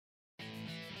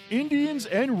Indians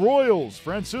and Royals.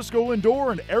 Francisco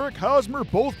Lindor and Eric Hosmer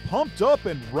both pumped up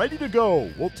and ready to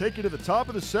go. We'll take you to the top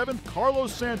of the 7th.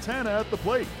 Carlos Santana at the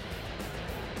plate.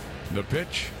 The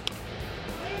pitch.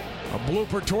 A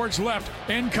blooper towards left.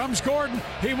 In comes Gordon.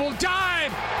 He will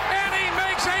dive, and he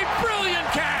makes a brilliant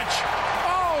catch.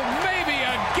 Oh, maybe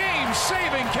a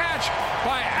game-saving catch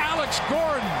by Alex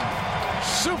Gordon.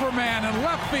 Superman in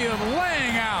left field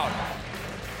laying out.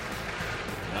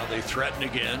 Now they threaten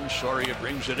again. Soria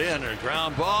brings it in. A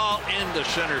ground ball into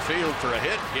center field for a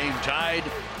hit. Game tied.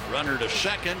 Runner to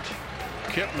second.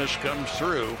 Kipnis comes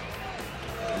through.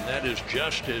 And that is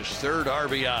just his 3rd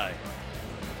RBI.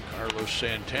 Carlos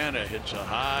Santana hits a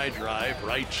high drive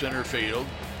right center field.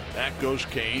 Back goes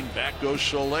Kane. Back goes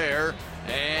Soler.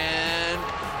 And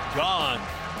gone.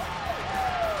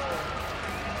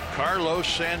 Carlos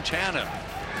Santana.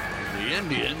 The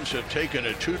Indians have taken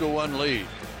a 2-1 lead.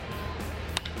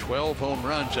 12 home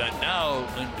runs, and now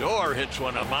Lindor hits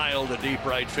one a mile to deep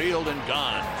right field and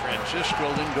gone.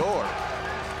 Francisco Lindor.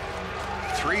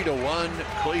 3-1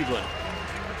 Cleveland.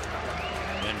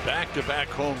 And back-to-back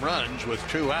home runs with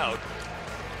 2 out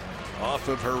off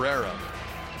of Herrera.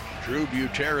 Drew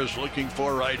Butera's looking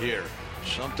for right here.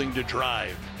 Something to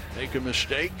drive. Make a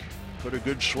mistake, put a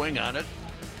good swing on it.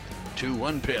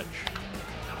 2-1 pitch.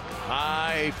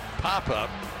 High pop-up.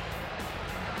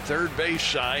 Third base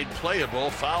side, playable,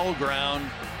 foul ground,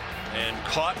 and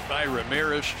caught by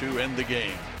Ramirez to end the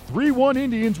game. 3-1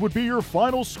 Indians would be your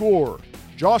final score.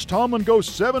 Josh Tomlin goes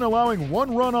 7, allowing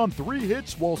 1 run on 3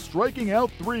 hits while striking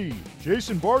out 3.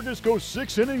 Jason Vargas goes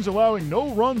 6 innings, allowing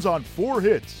no runs on 4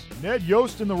 hits. Ned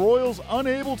Yost and the Royals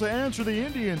unable to answer the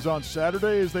Indians on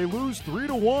Saturday as they lose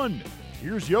 3-1.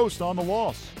 Here's Yost on the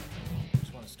loss. I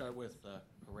just want to start with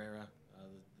Herrera,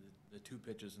 the 2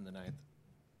 pitches in the 9th.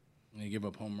 They give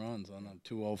up home runs on a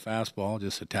 2-0 fastball,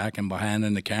 just attacking behind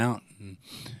in the count.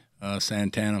 And,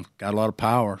 Santana got a lot of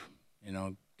power,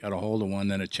 got a hold of one,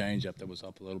 then a changeup that was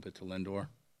up a little bit to Lindor.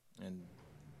 And,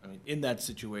 I mean, in that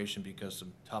situation, because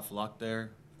some tough luck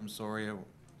there from Soria.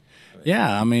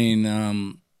 Yeah, I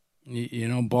mean,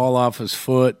 ball off his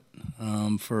foot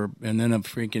and then a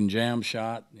freaking jam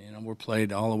shot. We're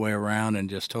played all the way around and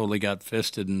just totally got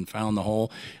fisted and found the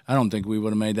hole. I don't think we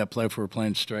would have made that play if we were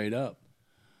playing straight up.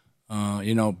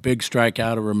 Big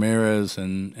strikeout of Ramirez,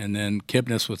 and then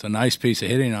Kipnis with a nice piece of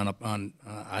hitting on.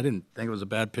 I didn't think it was a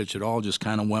bad pitch at all. Just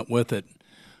kind of went with it,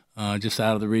 just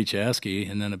out of the reach of Eske,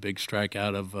 and then a big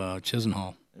strikeout of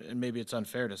Chisenhall. And maybe it's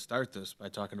unfair to start this by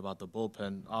talking about the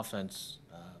bullpen offense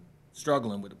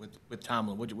struggling with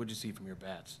Tomlin. What'd you see from your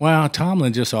bats? Well,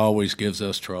 Tomlin just always gives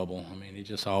us trouble. I mean, he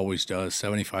just always does.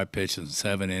 75 pitches in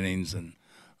 7 innings, and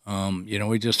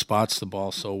he just spots the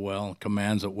ball so well,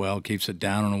 commands it well, keeps it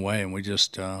down and away, and we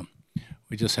just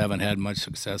haven't had much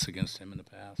success against him in the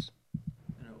past.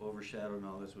 Overshadowing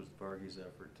all this was Vargy's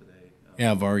effort today.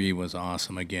 Yeah, Vargy was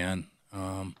awesome again.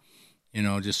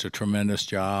 Just a tremendous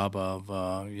job of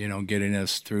getting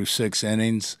us through 6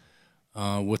 innings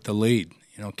with the lead.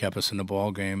 Kept us in the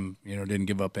ball game. Didn't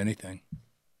give up anything.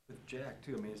 With Jack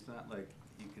too, I mean, it's not like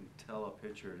you can tell a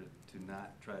pitcher to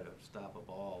not try to stop a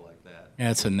ball like that. Yeah,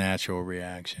 it's a natural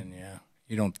reaction, yeah.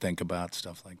 You don't think about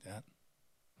stuff like that.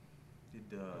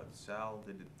 Did the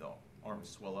arm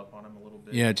swell up on him a little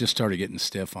bit? Yeah, it just started getting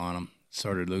stiff on him.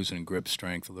 Started losing grip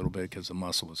strength a little bit because the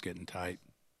muscle was getting tight.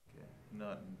 Okay.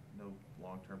 No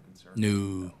long-term concern?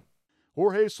 No.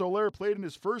 Jorge Soler played in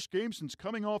his first game since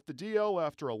coming off the DL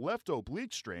after a left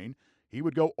oblique strain. He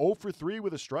would go 0 for 3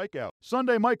 with a strikeout.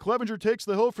 Sunday, Mike Clevenger takes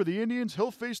the hill for the Indians.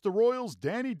 He'll face the Royals'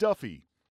 Danny Duffy.